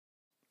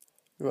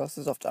Who else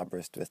is off to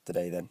Aberystwyth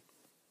today then?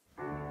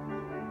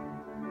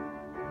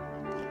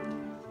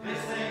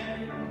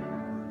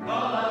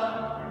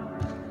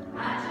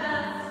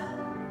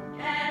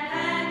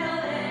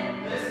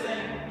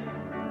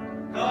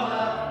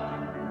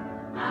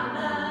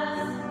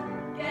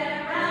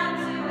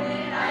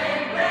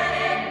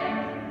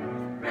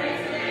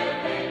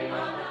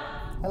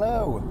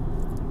 Hello!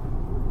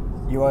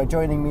 You are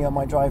joining me on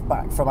my drive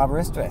back from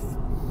Aberystwyth.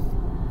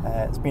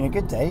 It's been a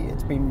good day.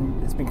 It's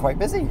been quite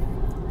busy,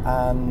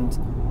 and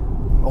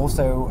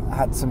also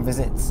had some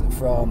visits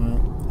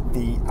from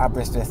the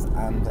Aberystwyth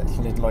and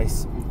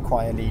Llanidloes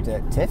choir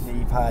leader Tiff.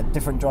 We've had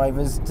different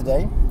drivers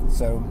today,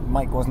 so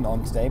Mike wasn't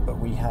on today, but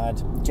we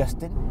had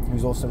Justin,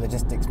 who's also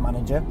logistics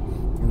manager,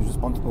 who's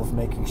responsible for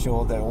making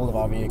sure that all of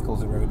our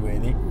vehicles are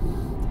roadworthy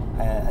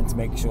and to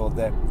make sure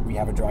that we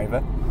have a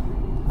driver,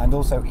 and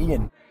also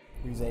Ian,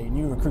 who's a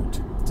new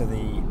recruit to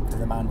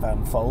the man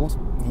van fold.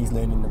 He's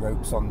learning the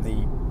ropes on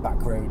the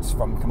back roads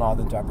from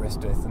Carmarthen to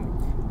Aberystwyth,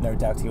 and no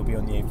doubt he'll be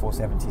on the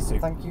A470 soon.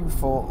 Thank you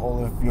for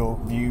all of your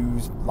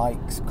views,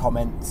 likes,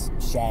 comments,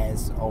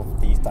 shares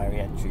of these diary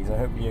entries. I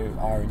hope you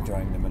are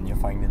enjoying them and you're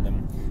finding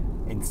them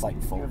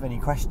insightful. If you have any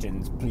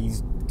questions,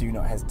 please do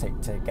not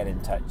hesitate to get in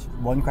touch.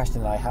 One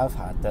question that I have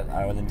had that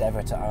I will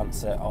endeavour to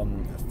answer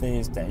on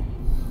Thursday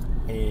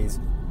is,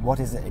 what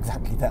is it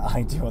exactly that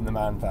I do on the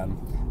man van?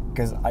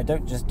 Because I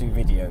don't just do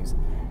videos.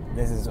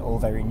 This is all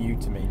very new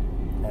to me,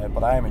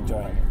 but I am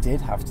enjoying it. I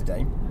did have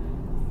today,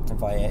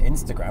 via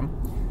Instagram,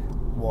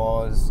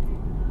 was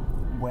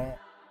where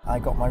I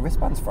got my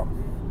wristbands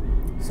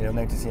from. So you'll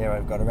notice here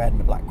I've got a red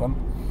and a black one,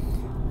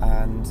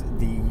 and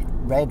the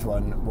red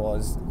one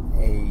was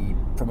a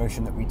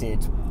promotion that we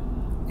did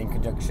in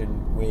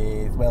conjunction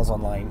with Wales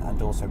Online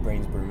and also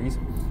Brains Breweries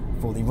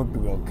for the Rugby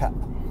World Cup.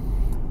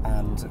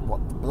 And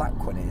what the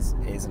black one is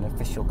an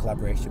official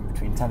collaboration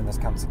between Tennis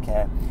Cancer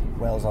Care,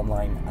 Wales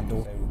Online, and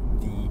also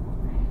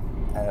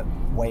the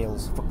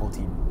Wales football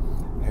team,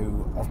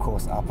 who of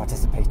course are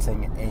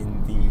participating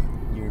in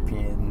the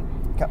European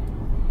Cup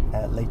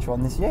later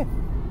on this year,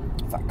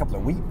 in fact a couple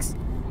of weeks,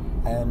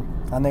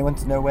 and they want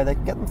to know where they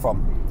can get them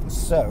from.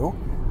 So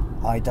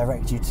I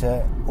direct you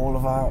to all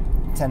of our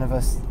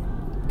Tennis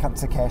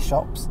Cancer Care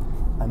shops,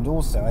 and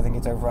also I think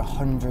it's over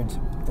 100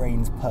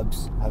 Brains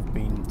pubs have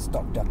been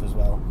stocked up as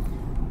well.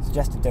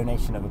 Suggested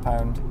donation of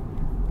 £1,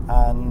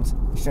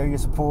 and show your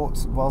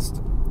support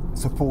whilst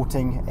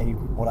supporting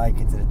what I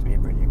consider to be a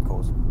brilliant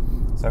cause.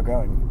 So go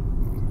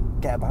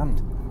and get a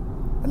band.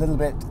 A little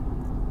bit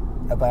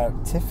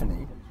about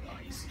Tiffany.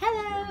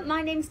 Hello,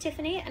 my name's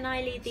Tiffany and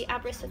I lead the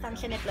Aberystwyth and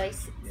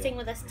Llanidloes Sing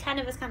With Us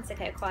Tennis Cancer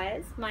Care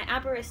choirs. My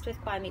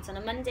Aberystwyth choir meets on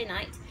a Monday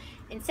night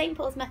in St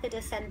Paul's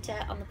Methodist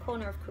Centre on the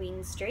corner of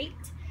Queen Street.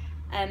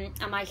 And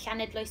my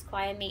Llanidloes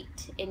choir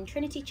meet in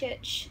Trinity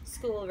Church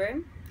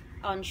schoolroom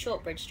on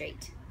Shortbridge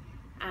Street.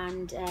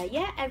 And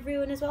yeah,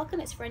 everyone is welcome.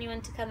 It's for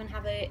anyone to come and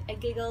have a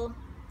giggle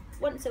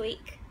once a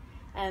week,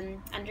 and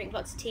drink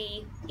lots of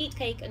tea, eat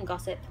cake and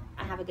gossip,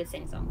 and have a good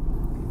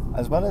sing-song.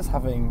 As well as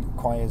having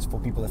choirs for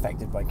people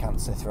affected by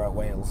cancer throughout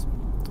Wales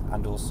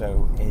and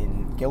also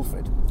in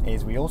Guildford,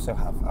 is we also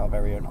have our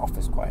very own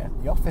office choir.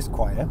 The office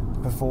choir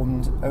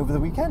performed over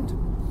the weekend,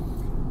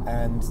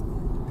 and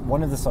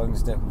one of the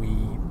songs that we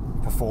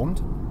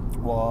performed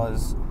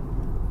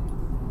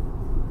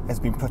has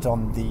been put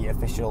on the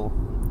official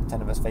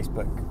Ten of Us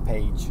Facebook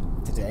page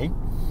today,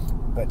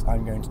 but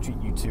I'm going to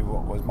treat you to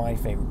what was my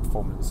favourite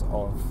performance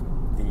of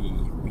the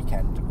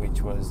weekend,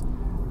 which was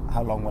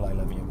How Long Will I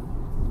Love You.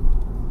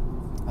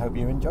 I hope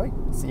you enjoy.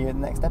 See you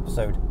in the next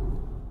episode.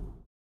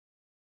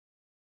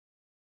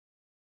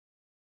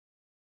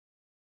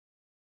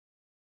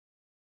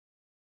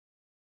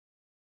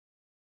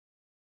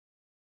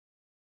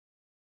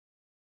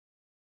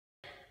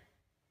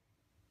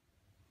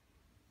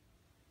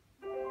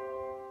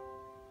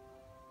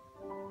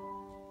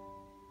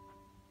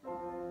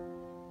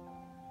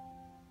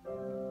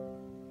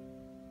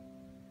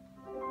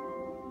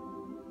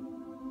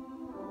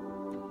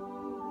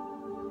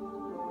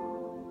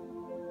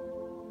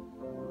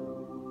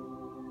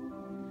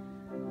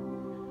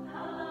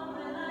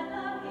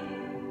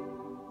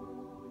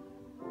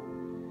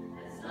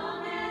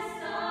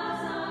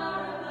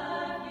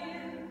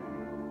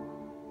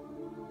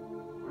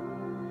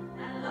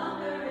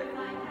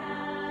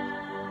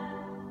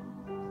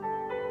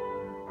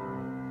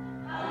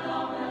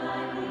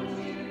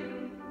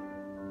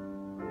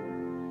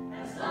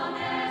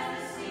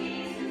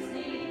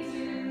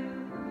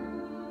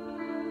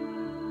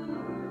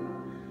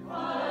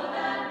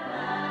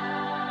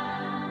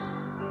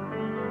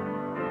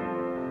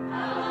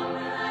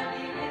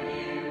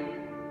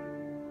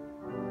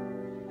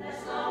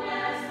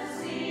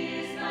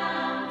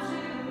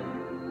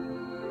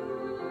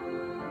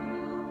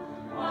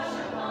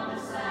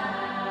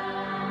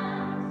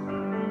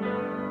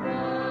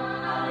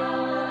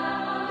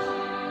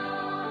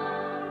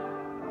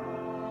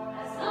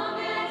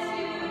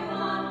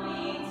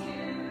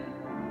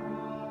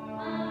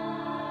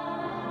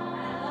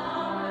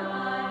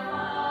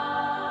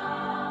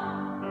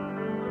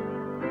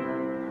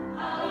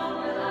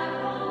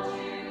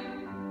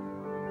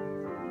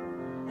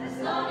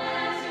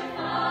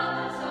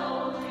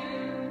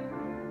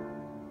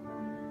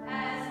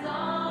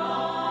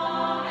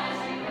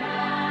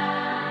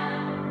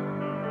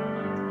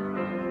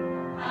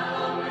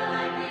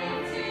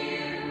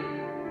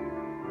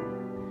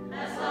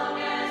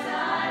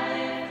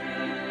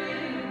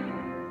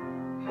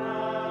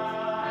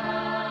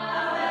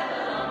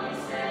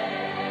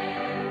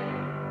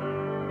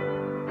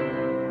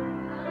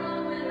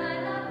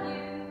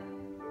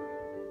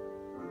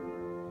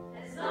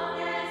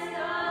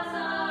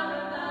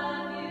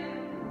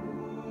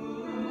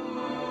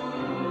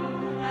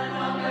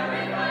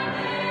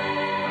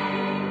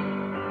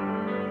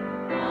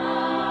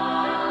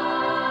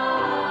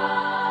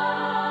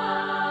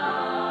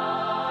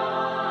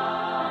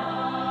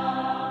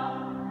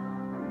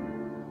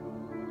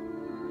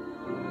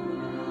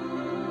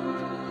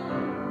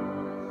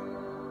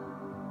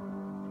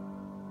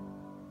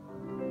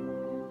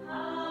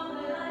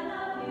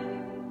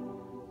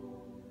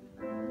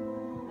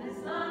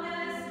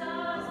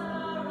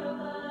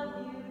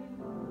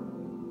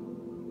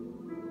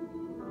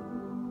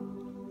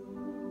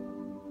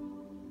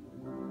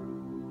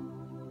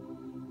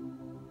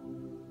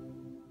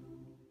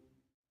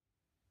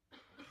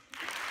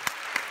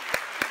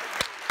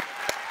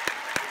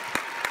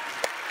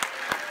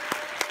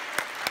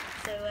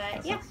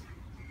 Yeah. Sounds...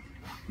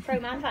 Pro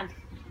man fan.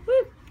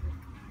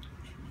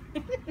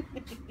 Woo!